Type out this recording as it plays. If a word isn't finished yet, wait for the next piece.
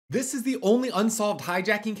This is the only unsolved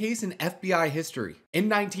hijacking case in FBI history. In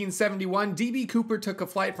 1971, D.B. Cooper took a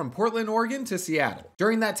flight from Portland, Oregon to Seattle.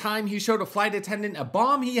 During that time, he showed a flight attendant a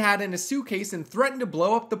bomb he had in a suitcase and threatened to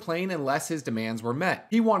blow up the plane unless his demands were met.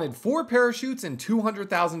 He wanted 4 parachutes and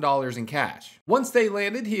 $200,000 in cash. Once they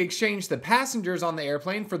landed, he exchanged the passengers on the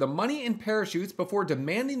airplane for the money and parachutes before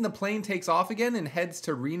demanding the plane takes off again and heads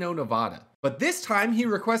to Reno, Nevada. But this time, he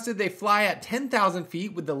requested they fly at 10,000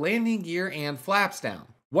 feet with the landing gear and flaps down.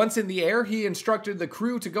 Once in the air, he instructed the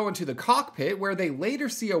crew to go into the cockpit, where they later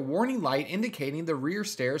see a warning light indicating the rear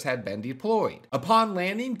stairs had been deployed. Upon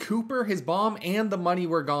landing, Cooper, his bomb, and the money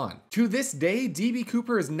were gone. To this day, D.B.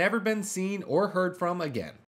 Cooper has never been seen or heard from again.